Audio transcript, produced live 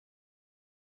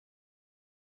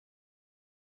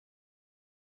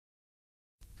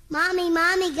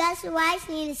Mommy, guess who I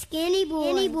seen? The Skinny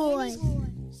Boys.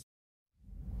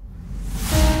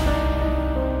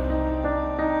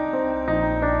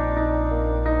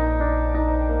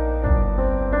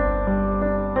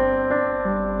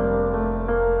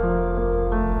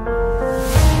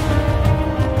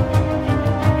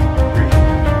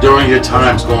 During your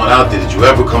times going out there, did you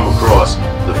ever come across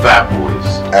the Fat Boys?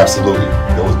 Absolutely.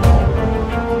 That was my home.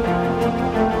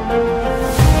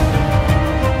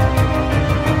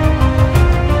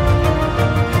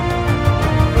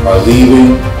 Are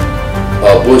leaving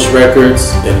Bush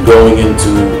Records and going into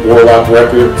Warlock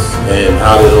Records, and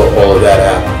how did all of that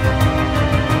happen?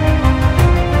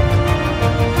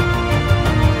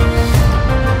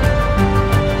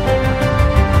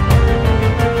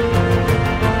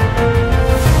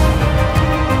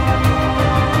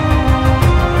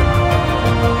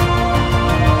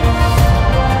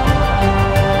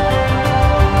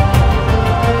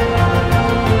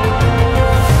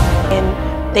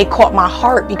 They caught my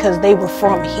heart because they were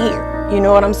from here. You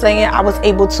know what I'm saying? I was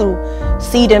able to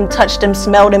see them, touch them,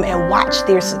 smell them, and watch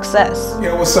their success.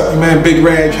 Yo, what's up, man? Big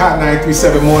Reg, Hot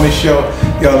 937 Morning Show.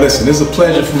 Yo, listen, it's a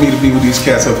pleasure for me to be with these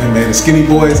cats up here, man. The Skinny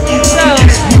Boys. So,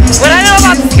 what I know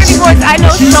about the Skinny Boys, I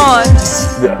know Sean.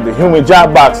 The human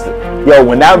job boxer. Yo,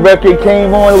 when that record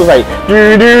came on, it was like,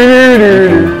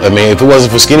 I mean, if it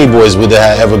wasn't for Skinny Boys, would there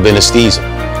have ever been a Steezer?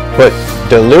 but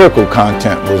the lyrical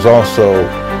content was also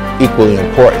equally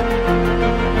important.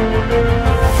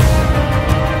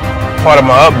 Part of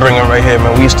my upbringing right here,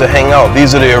 man. We used to hang out.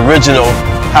 These are the original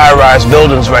high-rise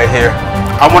buildings right here.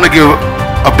 I want to give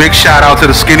a big shout out to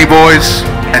the Skinny Boys,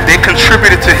 and they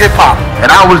contributed to hip-hop.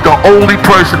 And I was the only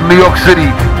person in New York City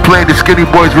playing the Skinny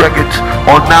Boys records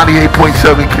on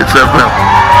 98.7 Kids FM.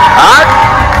 Alright?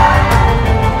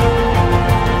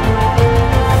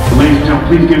 Ladies and gentlemen,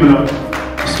 please give it up.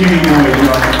 Skinny Boys.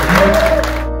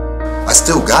 I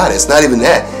still got it. It's not even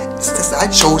that. It's just I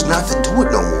chose not to do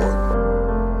it no more.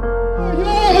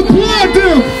 Applaud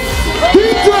them!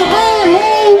 These are our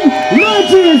home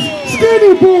legends,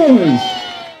 Skinny Boys!